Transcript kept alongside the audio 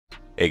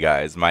Hey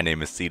guys, my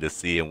name is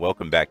C2C and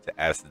welcome back to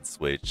Acid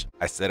Switch.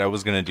 I said I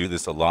was going to do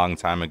this a long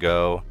time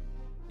ago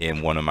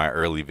in one of my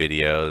early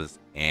videos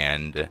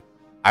and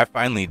I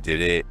finally did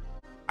it.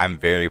 I'm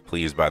very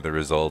pleased by the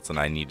results and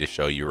I need to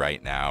show you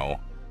right now.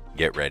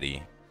 Get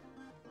ready.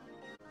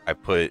 I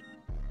put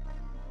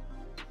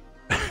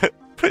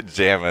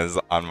pajamas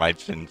on my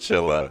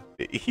chinchilla.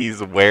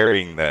 He's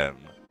wearing them.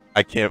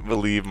 I can't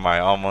believe my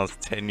almost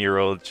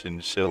 10-year-old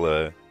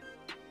chinchilla.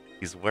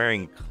 He's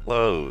wearing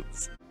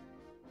clothes.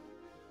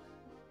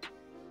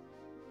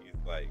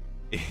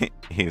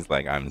 He's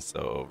like, I'm so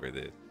over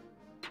this.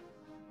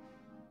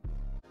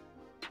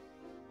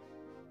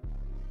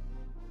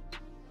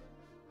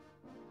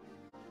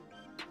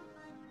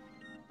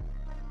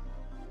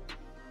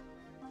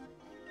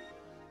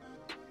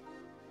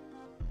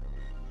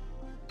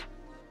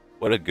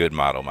 What a good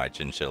model my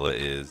chinchilla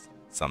is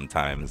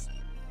sometimes.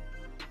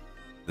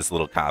 This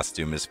little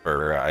costume is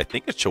for, I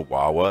think, a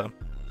Chihuahua.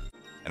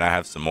 And I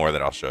have some more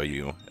that I'll show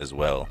you as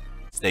well.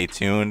 Stay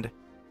tuned.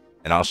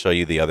 And I'll show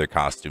you the other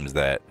costumes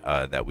that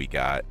that we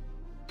got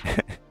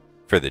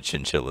for the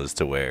chinchillas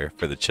to wear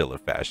for the Chilla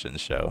fashion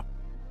show.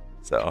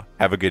 So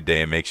have a good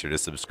day and make sure to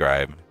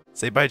subscribe.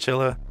 Say bye,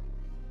 Chilla.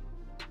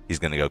 He's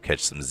gonna go catch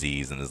some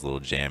Z's in his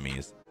little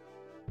jammies.